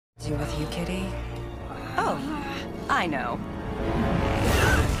easier with you, kitty. Oh, I know.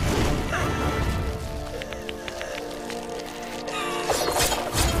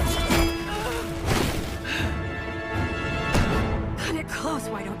 Cut it close,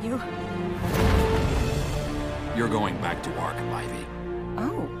 why don't you? You're going back to Arkham, Ivy.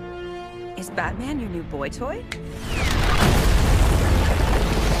 Oh. Is Batman your new boy toy?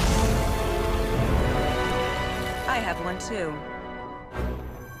 I have one too.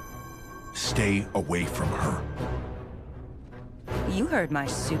 Stay away from her. You heard my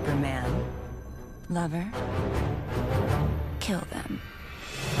Superman. Lover. Kill them.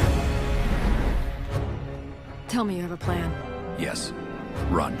 Tell me you have a plan. Yes.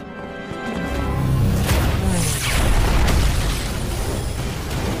 Run.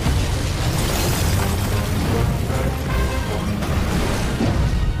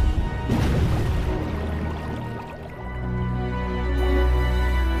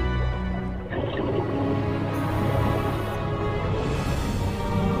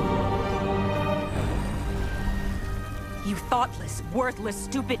 You thoughtless, worthless,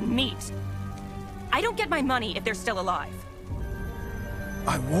 stupid meat! I don't get my money if they're still alive.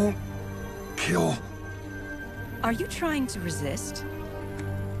 I won't kill. Are you trying to resist?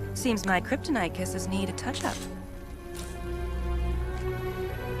 Seems my kryptonite kisses need a touch-up.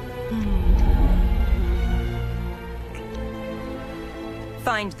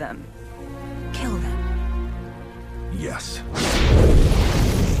 Find them. Kill them. Yes.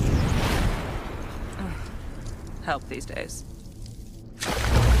 Help these days.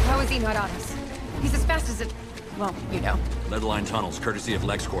 How is he not on us? He's as fast as it... well, you know. Leadline tunnels, courtesy of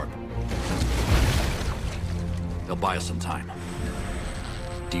LexCorp. They'll buy us some time.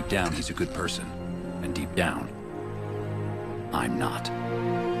 Deep down, he's a good person. And deep down, I'm not.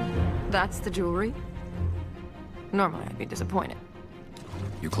 That's the jewelry? Normally, I'd be disappointed.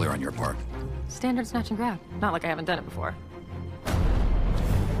 You clear on your part? Standard snatch and grab. Not like I haven't done it before.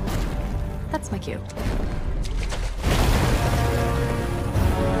 That's my cue.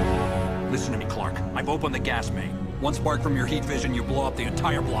 Listen to me, Clark. I've opened the gas main. One spark from your heat vision, you blow up the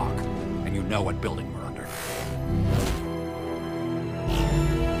entire block. And you know what building we're under.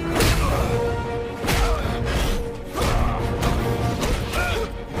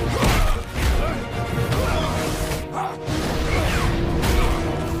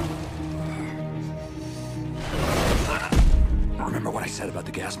 Remember what I said about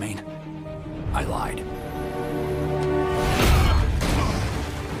the gas main? I lied.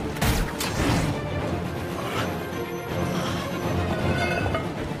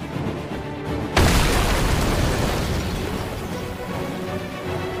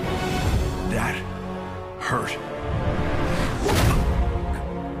 That hurt.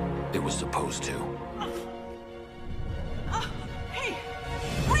 It was supposed to. Hey!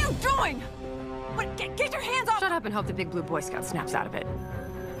 What are you doing? What? Get your hands off! Shut up and hope the big blue Boy Scout snaps out of it.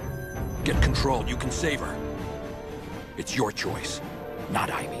 Get control. You can save her. It's your choice,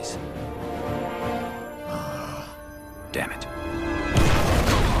 not Ivy's. Damn it.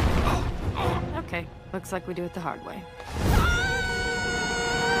 Okay, looks like we do it the hard way.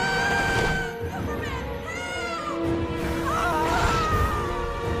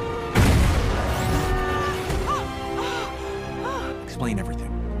 Explain everything.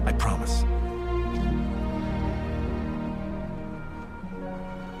 I promise.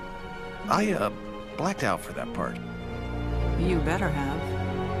 I, blacked out for that part. You better have.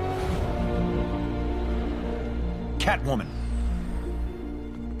 Catwoman.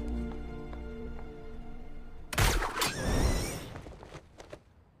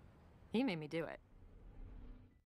 He made me do it.